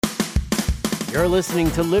You're listening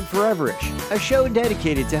to Live Foreverish, a show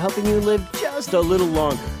dedicated to helping you live just a little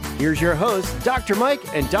longer. Here's your hosts, Dr. Mike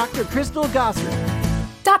and Dr. Crystal Gossard.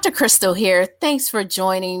 Dr. Crystal here. Thanks for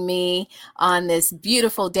joining me on this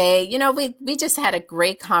beautiful day. You know, we just had a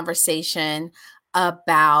great conversation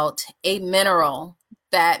about a mineral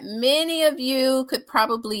that many of you could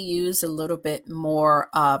probably use a little bit more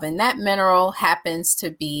of. And that mineral happens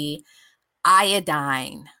to be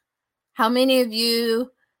iodine. How many of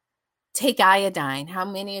you take iodine? How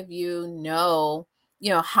many of you know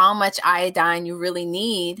how much iodine you really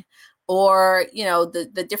need, or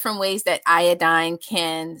the different ways that iodine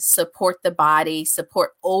can support the body,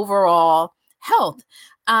 support overall health?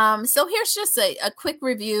 So here's just a quick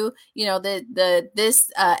review.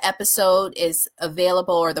 This episode is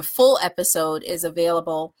available, or the full episode is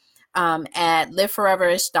available at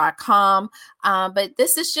liveforeverish.com. But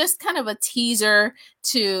this is just kind of a teaser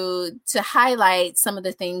to highlight some of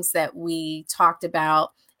the things that we talked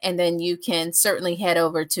about. And then you can certainly head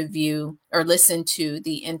over to view or listen to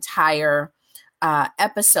the entire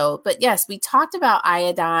episode. But yes, we talked about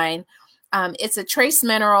iodine. It's a trace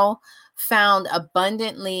mineral found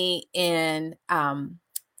abundantly in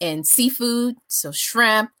seafood, so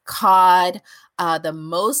shrimp, cod. The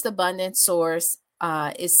most abundant source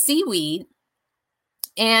is seaweed,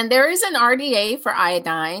 and there is an RDA for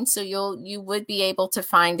iodine, so you would be able to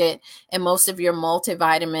find it in most of your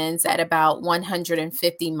multivitamins at about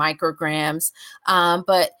 150 micrograms.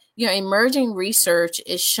 But emerging research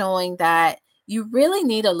is showing that you really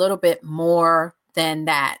need a little bit more than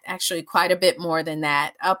that. Actually, quite a bit more than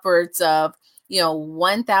that, upwards of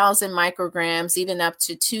 1,000 micrograms, even up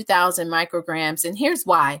to 2,000 micrograms. And here's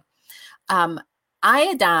why.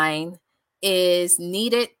 Iodine is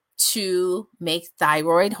needed to make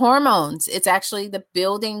thyroid hormones. It's actually the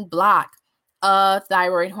building block of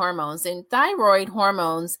thyroid hormones. And thyroid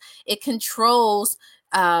hormones, it controls,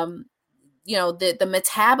 the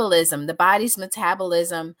metabolism, the body's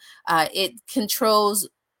metabolism. It controls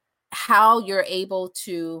how you're able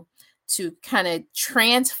to kind of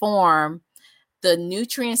transform the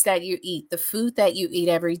nutrients that you eat, the food that you eat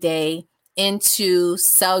every day, into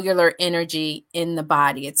cellular energy in the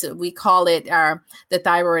body. We call it the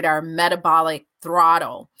thyroid, our metabolic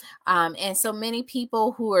throttle. And so many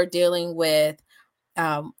people who are dealing with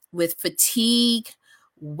fatigue,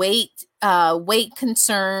 weight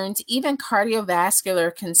concerns, even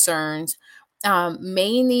cardiovascular concerns,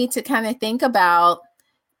 may need to kind of think about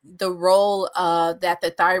the role that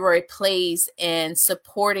the thyroid plays in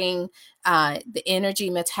supporting the energy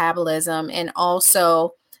metabolism, and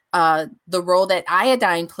also the role that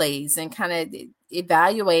iodine plays, and kind of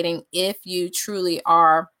evaluating if you truly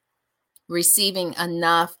are receiving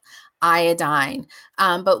enough iodine.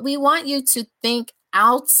 But we want you to think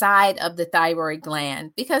outside of the thyroid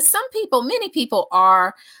gland, because many people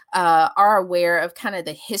are aware of kind of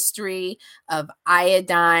the history of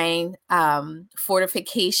iodine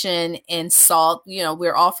fortification in salt.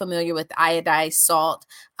 We're all familiar with iodized salt,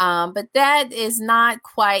 but that is not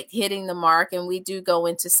quite hitting the mark. And we do go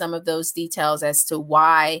into some of those details as to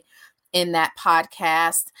why in that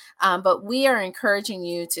podcast. But we are encouraging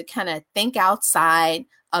you to kind of think outside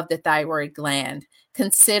of the thyroid gland.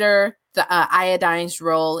 Consider the iodine's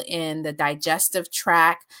role in the digestive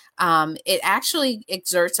tract. It actually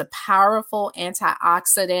exerts a powerful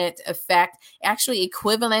antioxidant effect, actually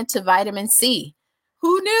equivalent to vitamin C.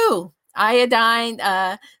 Who knew? Iodine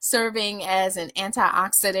serving as an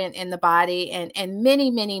antioxidant in the body, and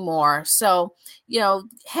many, many more. So,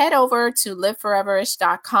 head over to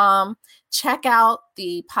liveforeverish.com. Check out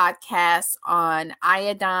the podcast on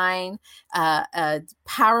iodine, a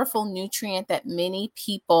powerful nutrient that many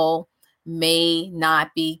people may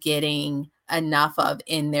not be getting enough of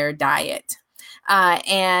in their diet.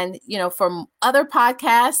 And from other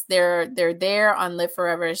podcasts, they're there on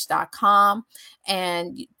liveforeverish.com.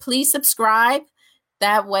 And please subscribe.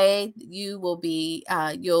 That way you will be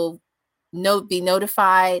be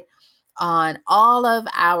notified on all of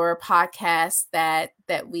our podcasts that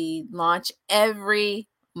we launch every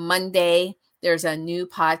Monday. There's a new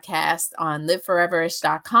podcast on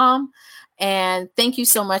liveforeverish.com. And thank you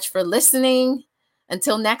so much for listening.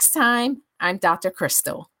 Until next time, I'm Dr.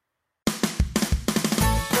 Crystal.